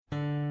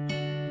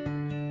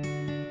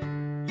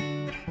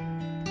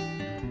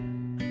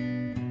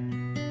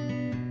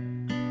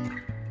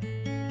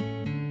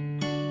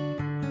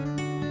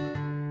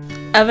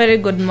A very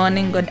good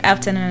morning, good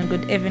afternoon, and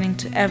good evening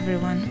to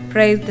everyone.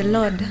 Praise the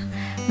Lord.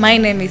 My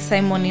name is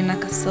Simon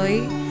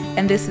Kasoi,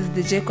 and this is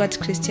the JQuat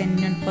Christian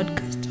Union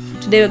podcast.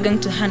 Today we're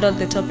going to handle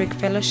the topic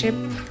fellowship,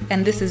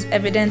 and this is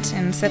evident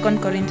in 2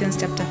 Corinthians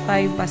chapter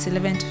 5, verse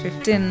 11 to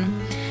 15.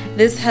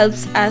 This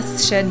helps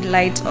us shed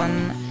light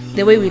on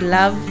the way we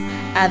love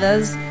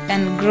others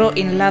and grow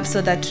in love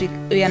so that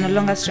we are no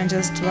longer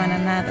strangers to one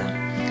another.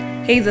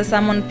 Here is a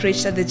sermon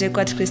preached at the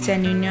JQuat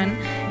Christian Union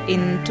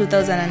in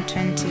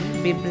 2020.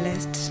 Be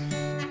blessed.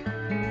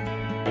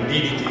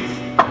 Indeed, it is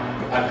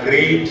a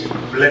great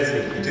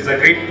blessing. It is a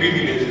great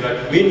privilege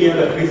that many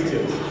other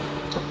Christians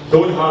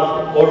don't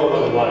have all over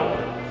the world.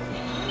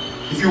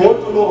 If you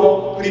want to know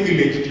how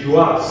privileged you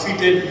are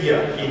seated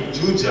here in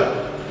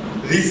Juja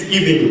this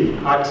evening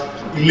at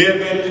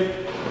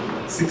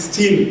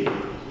 11:16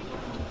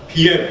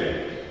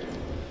 p.m.,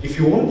 if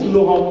you want to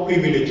know how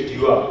privileged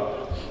you are,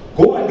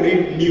 go and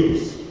read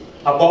news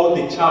about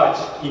the church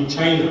in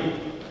China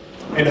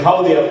and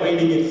how they are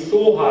finding it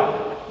so hard.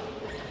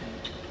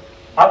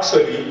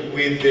 Actually,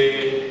 with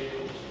the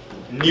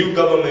new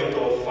government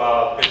of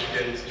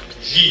President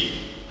Xi,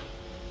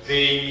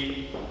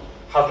 they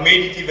have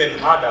made it even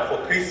harder for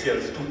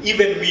Christians to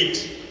even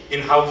meet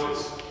in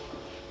houses.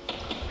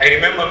 I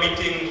remember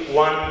meeting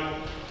one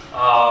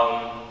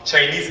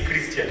Chinese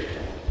Christian,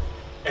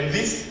 and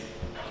this,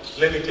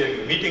 let me tell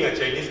you, meeting a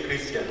Chinese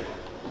Christian,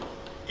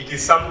 it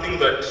is something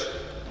that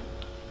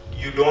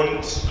you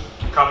don't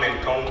come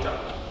encounter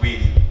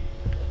with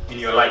in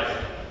your life.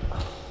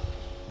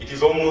 It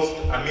is almost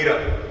a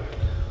miracle.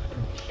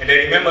 And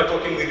I remember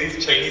talking with this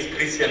Chinese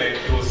Christian, and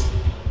he was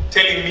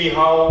telling me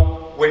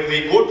how when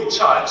they go to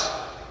church,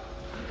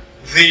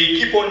 they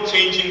keep on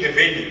changing the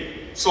venue.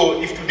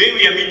 So if today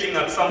we are meeting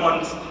at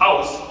someone's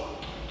house,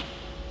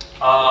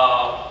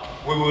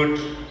 we would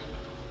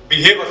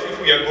behave as if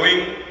we are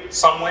going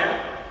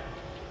somewhere,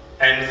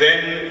 and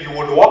then you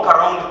would walk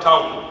around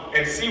town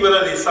and see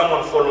whether there is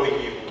someone following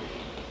you.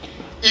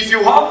 If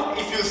you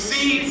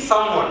see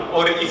someone,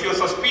 or if you're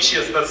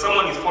suspicious that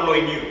someone is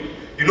following you,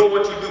 you know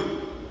what you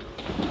do?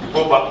 You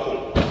go back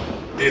home.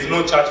 There's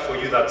no church for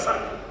you that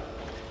Sunday.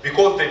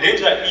 Because the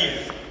danger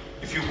is,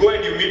 if you go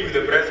and you meet with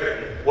the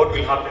brethren, what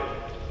will happen?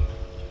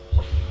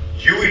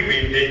 You will be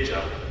in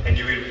danger, and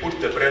you will put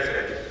the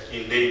brethren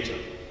in danger.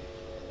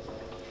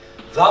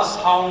 That's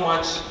how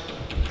much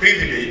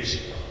privilege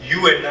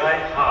you and I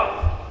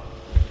have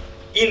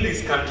in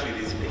this country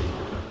this day.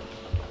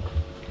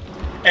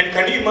 And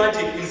can you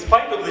imagine, in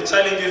spite of the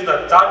challenges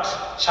that that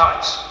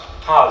church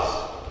has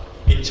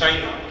in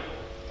China,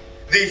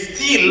 they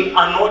still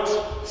are not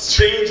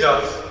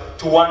strangers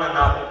to one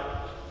another.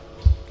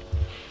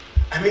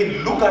 I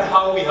mean, look at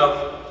how we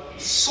have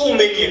so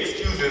many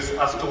excuses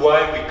as to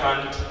why we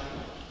can't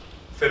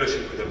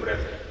fellowship with the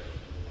brethren.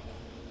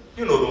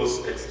 You know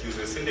those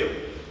excuses, isn't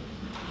it?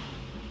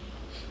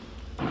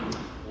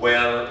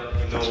 Well,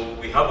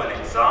 we have an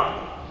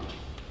exam,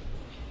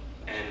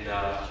 and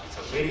it's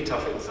a very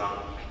tough exam. I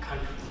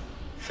can't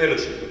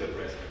fellowship with the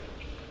brethren.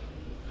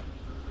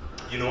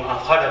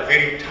 I've had a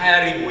very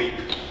tiring week.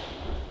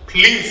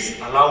 Please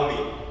allow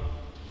me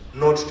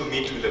not to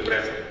meet with the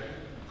brethren.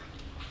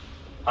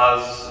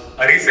 As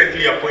a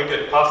recently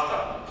appointed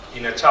pastor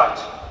in a church,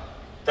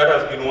 that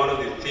has been one of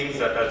the things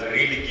that has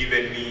really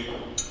given me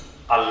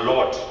a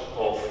lot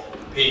of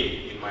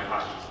pain in my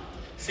heart.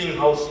 Seeing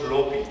how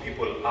sloppy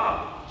people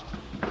are,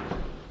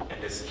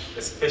 and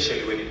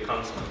especially when it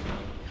comes to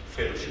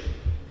fellowship.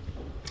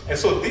 And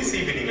so this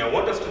evening, I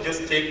want us to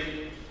just take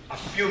a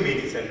few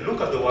minutes and look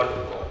at the Word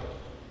of God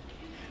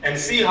and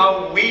see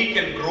how we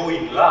can grow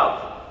in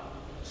love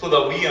so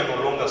that we are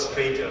no longer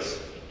strangers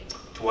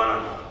to one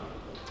another.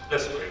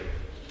 Let's pray.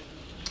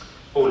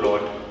 Oh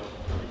Lord,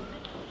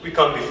 we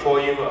come before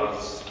you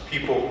as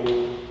people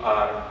who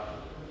are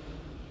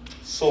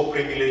so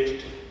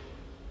privileged.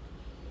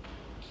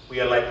 We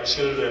are like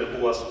children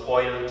who are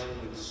spoiled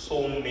with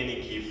so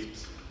many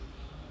gifts,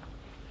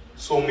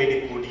 so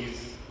many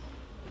goodies,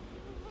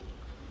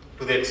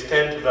 to the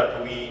extent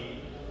that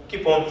we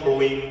keep on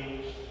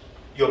throwing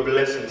your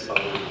blessings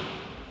away.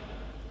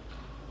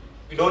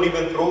 We don't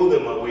even throw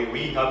them away.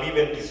 We have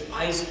even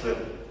despised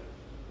them.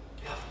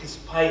 We have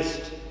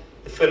despised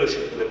the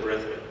fellowship with the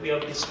brethren. We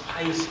have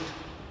despised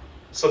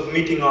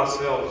submitting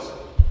ourselves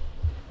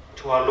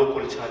to our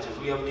local churches.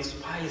 We have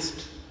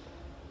despised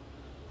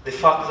the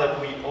fact that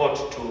we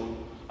ought to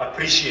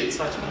appreciate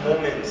such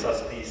moments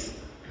as these,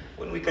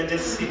 when we can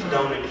just sit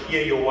down and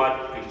hear your word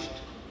preached.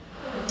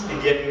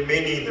 And yet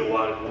many in the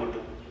world would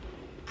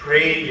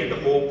pray and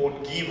hope,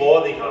 would give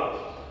all they have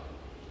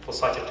for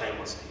such a time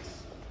as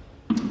this.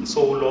 And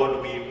so, Lord,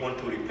 we want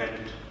to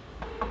repent.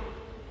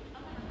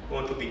 We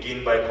want to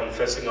begin by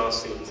confessing our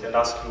sins and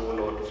ask you, O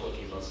Lord, to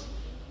forgive us.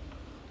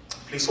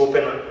 Please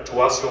open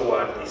to us your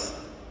word this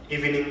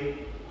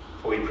evening,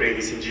 for we pray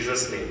this in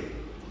Jesus' name.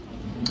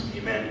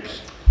 Amen.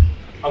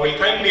 I will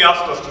kindly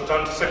ask us to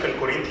turn to 2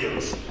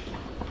 Corinthians.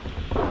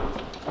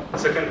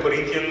 2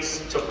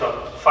 Corinthians chapter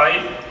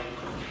 5.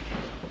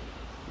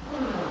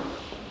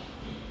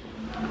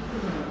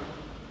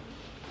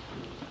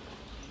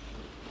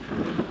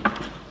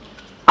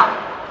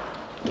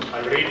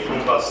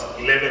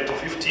 11 to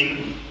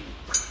 15.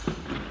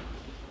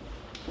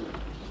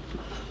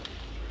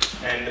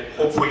 And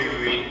hopefully we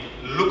will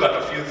look at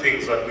a few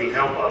things that will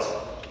help us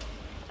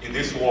in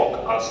this walk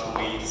as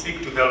we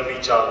seek to help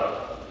each other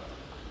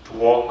to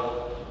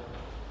walk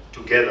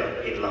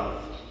together in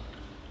love.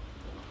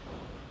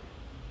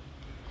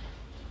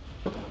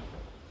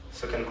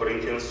 2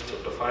 Corinthians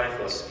chapter 5,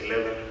 verse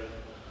 11,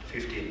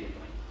 15.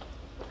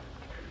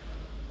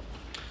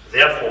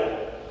 Therefore,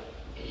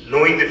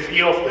 knowing the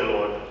fear of the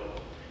Lord,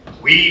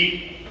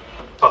 we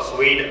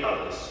persuade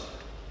others.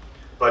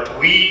 But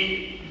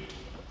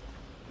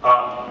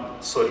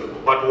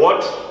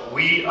what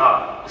we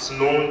are is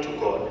known to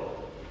God,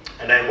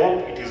 and I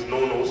hope it is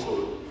known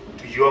also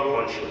to your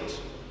conscience.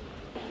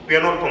 We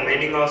are not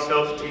commending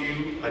ourselves to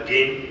you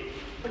again,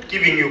 but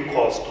giving you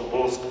cause to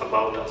boast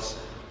about us,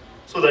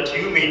 so that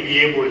you may be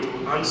able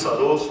to answer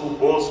those who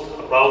boast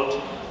about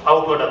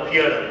outward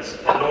appearance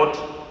and not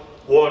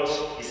what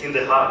is in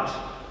the heart.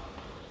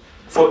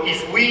 For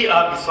if we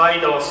are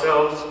beside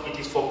ourselves, it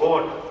is for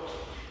God.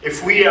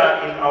 If we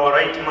are in our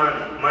right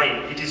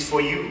mind, it is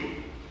for you.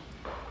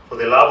 For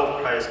the love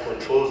of Christ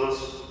controls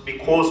us,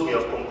 because we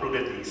have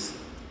concluded this,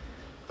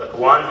 that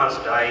one has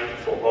died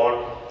for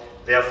all,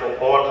 therefore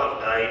all have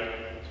died,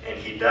 and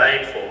he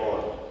died for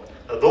all.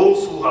 That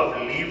those who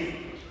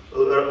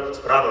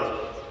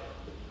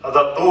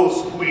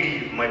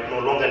live might no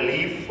longer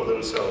live for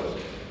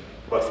themselves,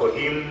 but for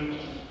him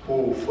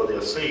who, for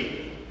their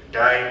sake,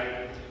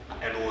 died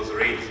and was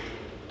raised.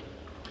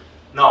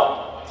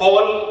 Now,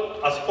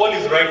 as Paul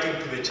is writing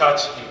to the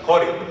church in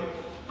Corinth,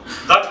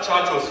 that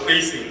church was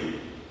facing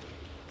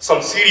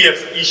some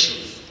serious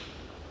issues.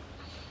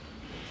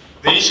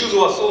 The issues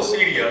were so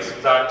serious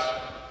that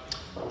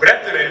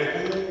brethren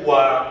who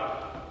were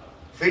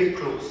very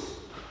close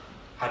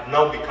had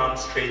now become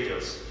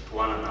strangers to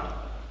one another.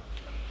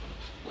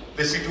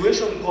 The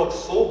situation got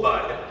so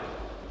bad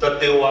that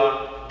there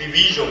were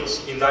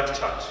divisions in that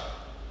church.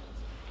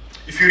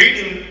 If you read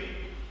in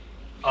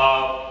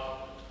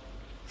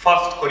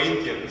 1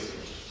 Corinthians,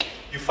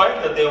 you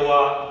find that there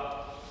were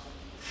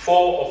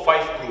 4 or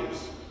 5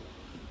 groups.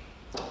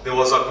 There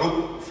was a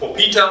group for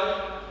Peter,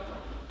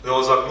 there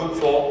was a group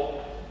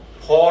for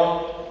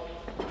Paul,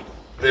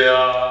 there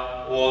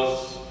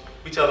was,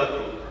 which other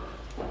group?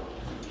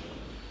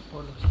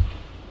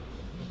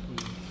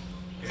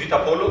 Is it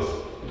Apollos?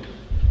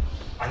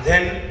 And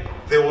then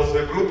there was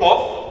the group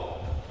of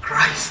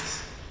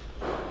Christ.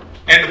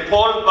 And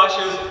Paul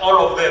bashes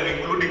all of them,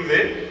 including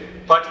the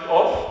party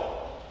of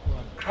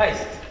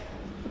Christ.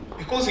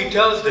 Because he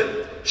tells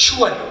them,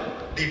 surely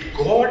did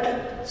God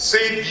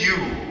save you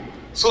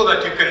so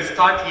that you can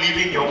start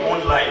living your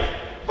own life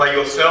by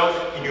yourself,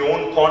 in your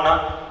own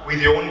corner,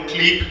 with your own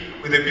clique,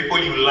 with the people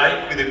you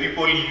like, with the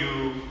people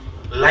you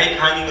like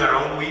hanging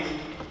around with?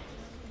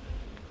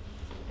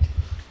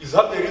 Is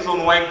that the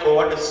reason why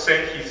God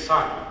sent his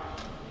son,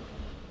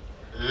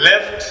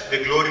 left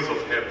the glories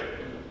of heaven,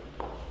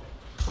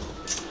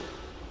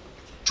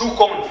 took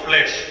on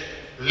flesh,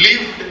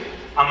 lived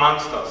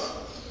amongst us,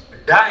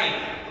 died,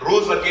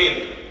 rose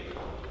again,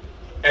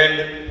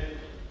 and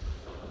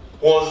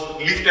was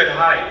lifted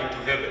high into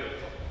heaven?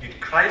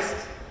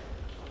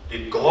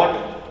 Did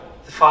God,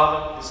 the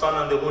Father, the Son,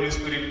 and the Holy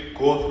Spirit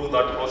go through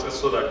that process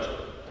so that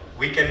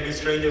we can be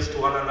strangers to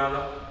one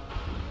another?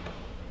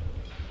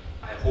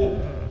 I hope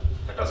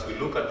that as we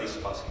look at this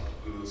passage,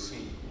 we will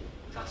see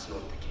that's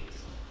not the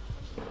case.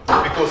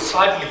 Because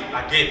sadly,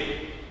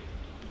 again,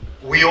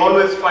 we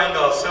always find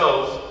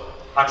ourselves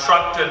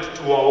attracted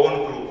to our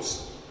own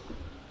groups.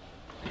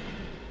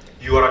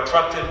 You are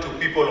attracted to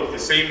people of the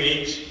same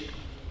age.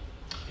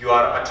 You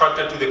are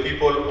attracted to the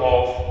people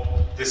of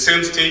the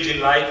same stage in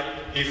life.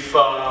 If a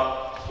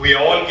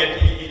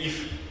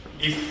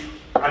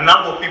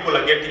number of people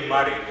are getting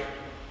married,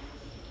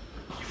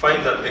 you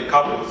find that the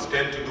couples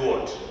tend to do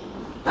what?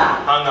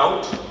 Hang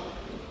out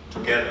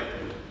together.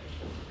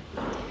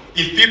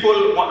 If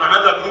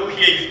another group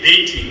here is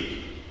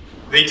dating,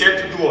 they tend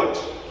to do what?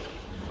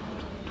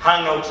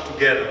 Hang out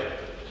together.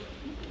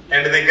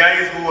 And the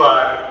guys who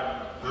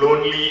are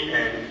lonely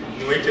and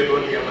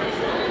lonely,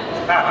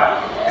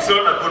 it's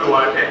not a good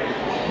word, eh?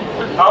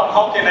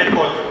 How can I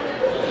call them?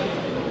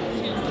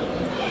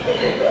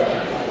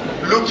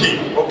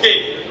 Looking, okay,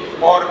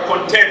 or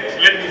content,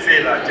 let me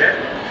say that, eh?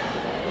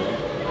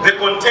 The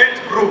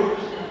content group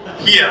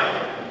here,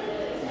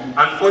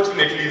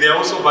 unfortunately, they are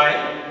also by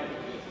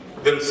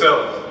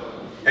themselves,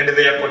 and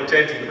they are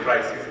content in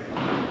Christ, isn't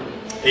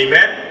it?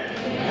 Amen?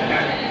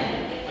 Amen.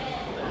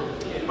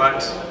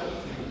 But,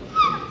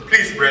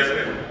 please,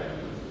 brethren,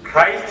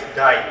 Christ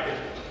died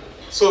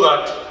so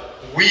that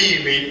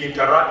we may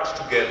interact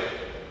together.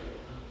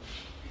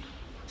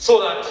 So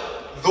that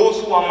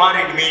those who are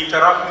married may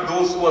interact with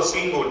those who are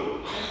single.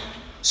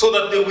 So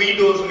that the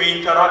widows may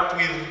interact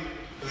with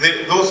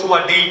those who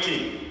are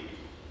dating.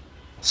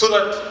 So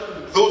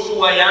that those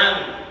who are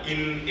young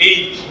in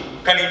age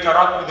can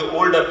interact with the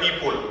older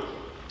people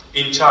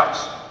in church.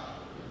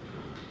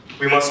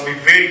 We must be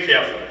very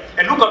careful.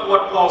 And look at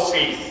what Paul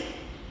says.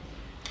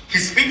 He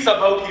speaks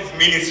about his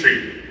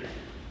ministry.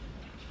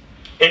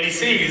 And he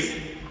says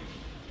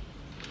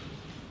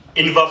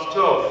in verse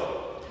 12,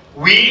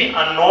 we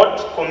are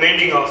not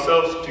commending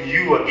ourselves to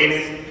you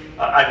again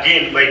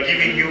by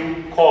giving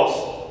you cause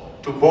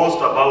to boast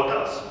about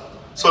us,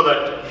 so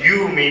that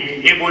you may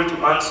be able to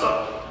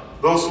answer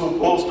those who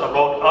boast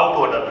about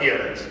outward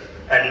appearance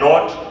and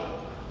not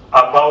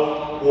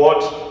about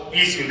what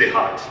is in the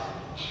heart.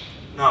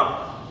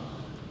 Now,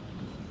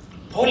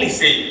 Paul is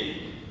saying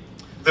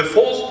the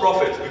false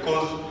prophets,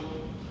 because,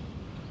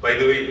 by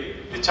the way,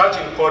 the church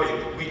in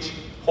Corinth, which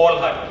Paul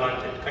had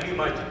planted, can you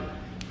imagine?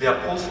 The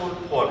Apostle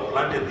Paul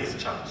planted this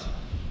church,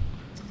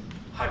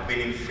 had been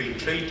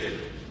infiltrated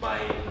by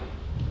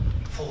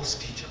false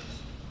teachers.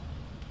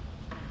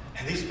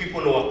 And these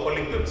people were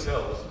calling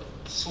themselves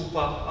super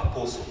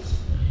apostles.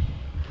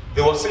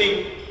 They were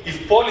saying,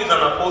 if Paul is an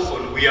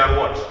apostle, we are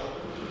what?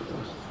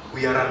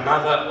 We are on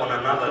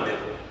another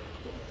level.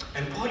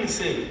 And Paul is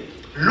saying,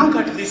 look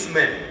at these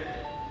men.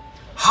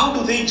 How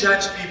do they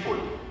judge people?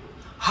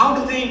 How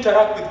do they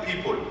interact with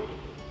people?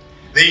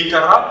 They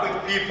interact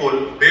with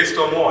people based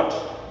on what?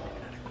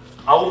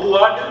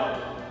 Outward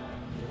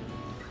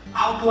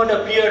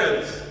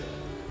appearance.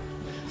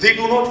 They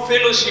do not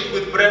fellowship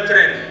with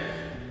brethren.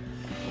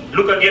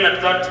 Look again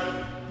at that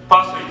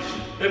passage.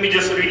 Let me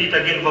just read it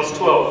again, verse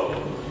 12.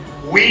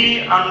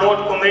 We are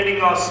not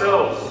commending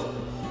ourselves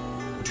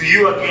to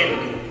you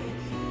again